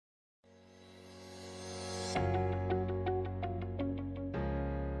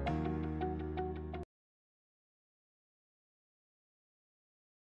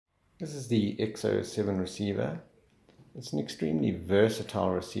This is the EXO-7 receiver. It's an extremely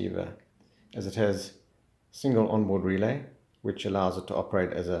versatile receiver as it has single onboard relay, which allows it to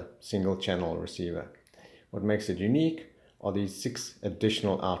operate as a single channel receiver. What makes it unique are these 6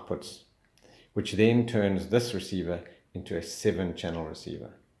 additional outputs, which then turns this receiver into a 7-channel receiver.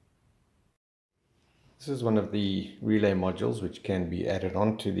 This is one of the relay modules which can be added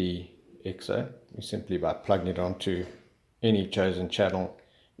onto the EXO. Simply by plugging it onto any chosen channel,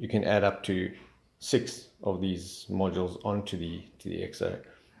 you can add up to 6 of these modules onto the EXO.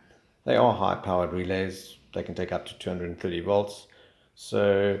 They are high-powered relays. They can take up to 230 volts.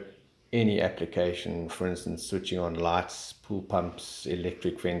 So any application, for instance, switching on lights, pool pumps,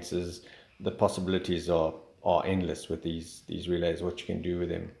 electric fences, the possibilities are endless with these relays, what you can do with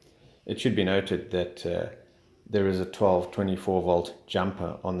them. It should be noted that there is a 12-24 volt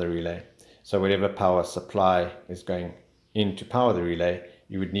jumper on the relay. So whatever power supply is going in to power the relay,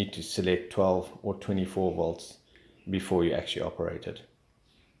 you would need to select 12 or 24 volts before you actually operate it.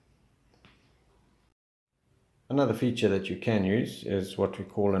 Another feature that you can use is what we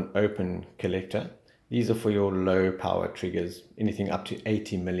call an open collector. These are for your low power triggers, anything up to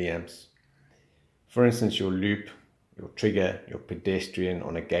 80 milliamps. For instance, your loop, your trigger, your pedestrian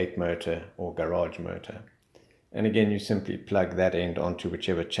on a gate motor or garage motor. And again, you simply plug that end onto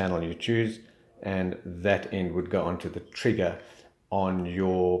whichever channel you choose, and that end would go onto the trigger on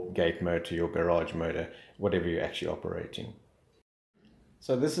your gate motor, your garage motor, whatever you're actually operating.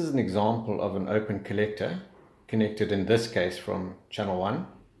 So this is an example of an open collector connected in this case from channel 1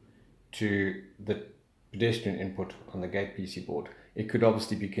 to the pedestrian input on the gate PC board. It could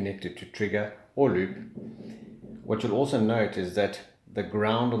obviously be connected to trigger or loop. What you'll also note is that the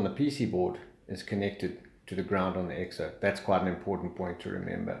ground on the PC board is connected to the ground on the EXO. That's quite an important point to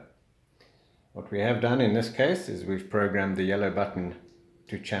remember. What we have done in this case is we've programmed the yellow button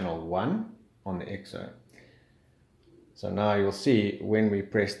to channel 1 on the EXO. So now you'll see when we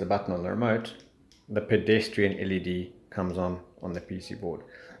press the button on the remote, the pedestrian LED comes on the PC board.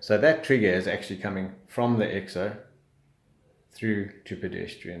 So that trigger is actually coming from the EXO through to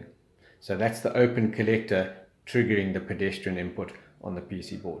pedestrian. So that's the open collector triggering the pedestrian input on the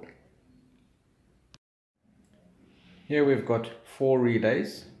PC board. Here we've got 4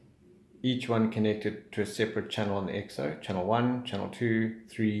 relays, each one connected to a separate channel on the EXO, channel 1, channel 2,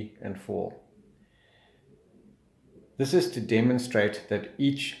 3 and 4. This is to demonstrate that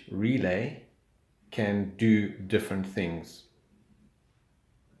each relay can do different things.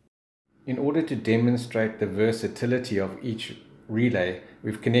 In order to demonstrate the versatility of each relay,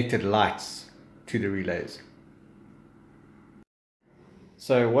 we've connected lights to the relays.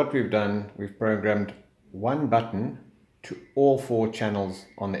 So what we've done, we've programmed one button to all 4 channels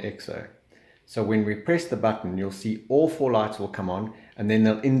on the EXO. So when we press the button, you'll see all 4 lights will come on and then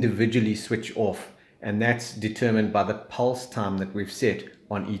they'll individually switch off, and that's determined by the pulse time that we've set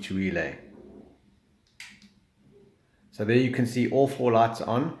on each relay. So there you can see all 4 lights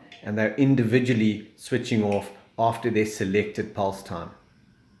on and they're individually switching off after their selected pulse time.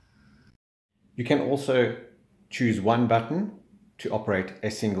 You can also choose one button to operate a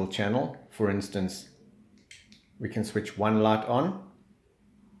single channel. For instance, we can switch one light on.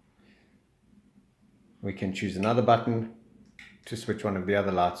 We can choose another button to switch one of the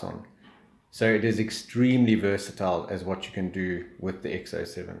other lights on. So it is extremely versatile as what you can do with the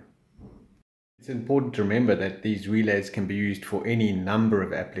EXO-7. It's important to remember that these relays can be used for any number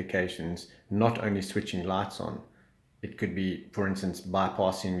of applications, not only switching lights on. It could be, for instance,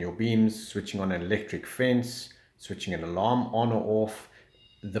 bypassing your beams, switching on an electric fence, switching an alarm on or off.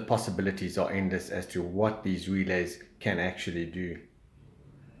 The possibilities are endless as to what these relays can actually do.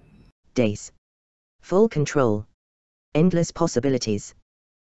 Days. Full control. Endless possibilities.